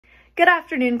Good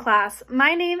afternoon, class.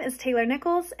 My name is Taylor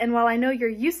Nichols, and while I know you're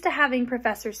used to having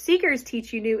Professor Segars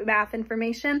teach you new math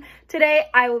information, today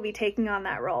I will be taking on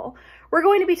that role. We're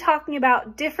going to be talking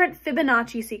about different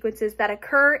Fibonacci sequences that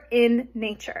occur in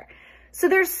nature. So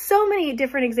there's so many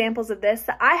different examples of this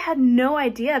that I had no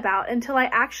idea about until I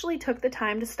actually took the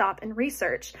time to stop and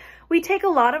research. We take a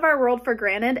lot of our world for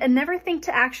granted and never think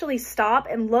to actually stop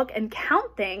and look and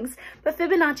count things, but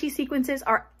Fibonacci sequences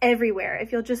are everywhere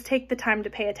if you'll just take the time to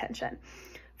pay attention.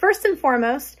 First and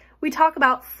foremost, we talk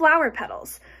about flower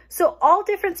petals. So all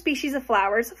different species of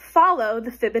flowers follow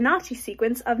the Fibonacci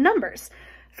sequence of numbers.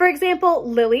 For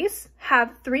example, lilies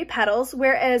have 3 petals,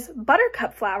 whereas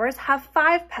buttercup flowers have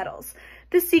 5 petals.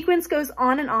 This sequence goes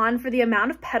on and on for the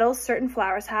amount of petals certain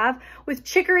flowers have, with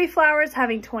chicory flowers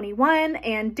having 21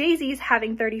 and daisies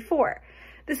having 34.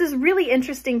 This is really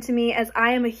interesting to me as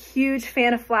I am a huge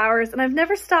fan of flowers and I've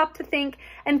never stopped to think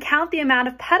and count the amount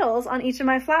of petals on each of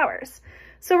my flowers.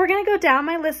 So we're going to go down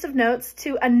my list of notes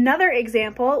to another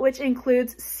example, which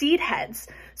includes seed heads.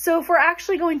 So if we're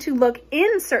actually going to look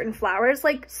in certain flowers,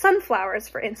 like sunflowers,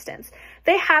 for instance,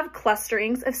 they have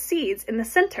clusterings of seeds in the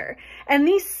center. And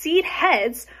these seed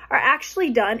heads are actually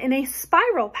done in a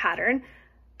spiral pattern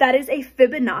that is a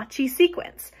Fibonacci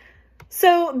sequence.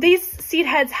 So these seed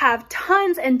heads have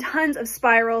tons and tons of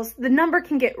spirals. The number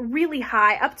can get really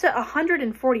high, up to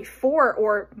 144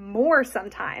 or more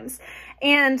sometimes.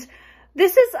 And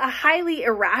this is a highly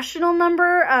irrational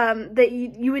number that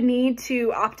you would need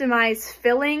to optimize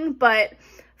filling, but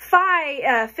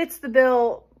phi fits the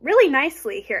bill really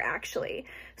nicely here, actually.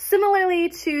 Similarly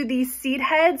to these seed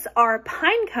heads are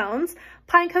pine cones.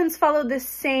 Pine cones follow this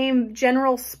same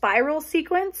general spiral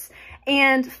sequence,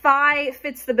 and phi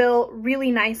fits the bill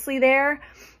really nicely there.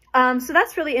 So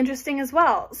that's really interesting as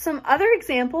well. Some other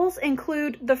examples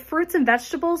include the fruits and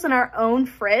vegetables in our own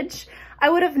fridge. I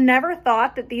would have never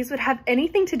thought that these would have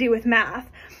anything to do with math,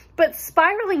 but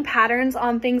spiraling patterns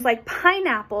on things like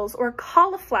pineapples or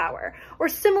cauliflower or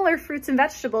similar fruits and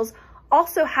vegetables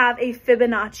also have a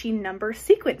Fibonacci number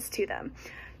sequence to them.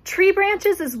 Tree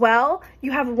branches as well.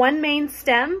 You have one main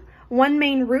stem, one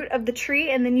main root of the tree,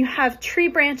 and then you have tree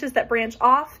branches that branch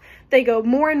off. They go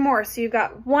more and more. So you've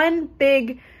got one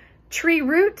big tree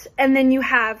root, and then you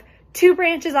have 2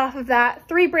 branches off of that,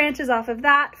 3 branches off of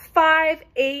that, 5,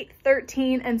 8,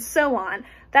 13, and so on.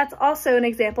 That's also an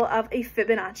example of a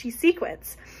Fibonacci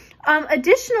sequence.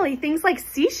 Additionally, things like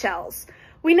seashells.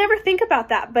 We never think about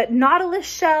that, but nautilus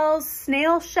shells,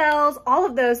 snail shells, all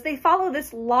of those, they follow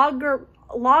this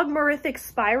logarithmic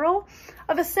spiral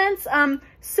of a sense,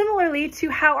 similarly to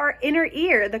how our inner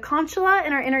ear, the conchula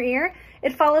in our inner ear,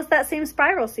 it follows that same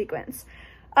spiral sequence.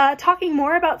 Talking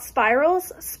more about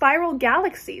spirals, spiral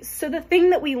galaxies. So the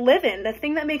thing that we live in, the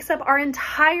thing that makes up our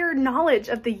entire knowledge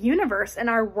of the universe and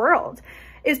our world,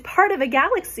 is part of a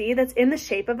galaxy that's in the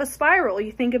shape of a spiral.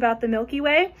 You think about the Milky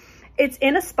Way, it's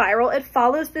in a spiral. It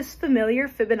follows this familiar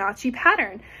Fibonacci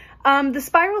pattern. The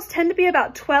spirals tend to be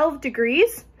about 12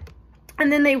 degrees,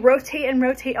 and then they rotate and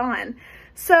rotate on.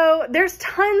 So there's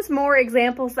tons more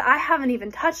examples that I haven't even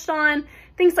touched on.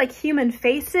 Things like human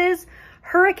faces,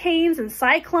 hurricanes and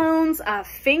cyclones,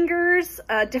 fingers,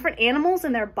 different animals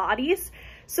and their bodies.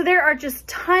 So there are just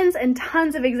tons and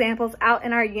tons of examples out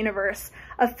in our universe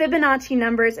of Fibonacci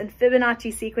numbers and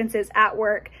Fibonacci sequences at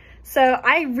work. So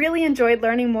I really enjoyed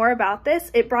learning more about this.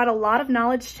 It brought a lot of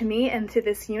knowledge to me and to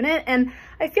this unit, and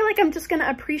I feel like I'm just going to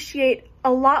appreciate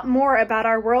a lot more about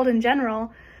our world in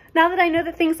general now that I know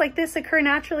that things like this occur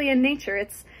naturally in nature.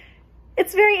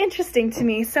 It's very interesting to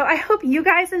me. So I hope you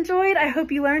guys enjoyed. I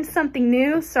hope you learned something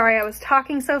new. Sorry I was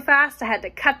talking so fast. I had to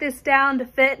cut this down to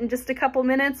fit in just a couple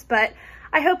minutes, but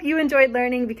I hope you enjoyed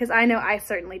learning because I know I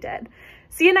certainly did.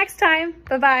 See you next time.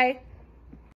 Bye-bye.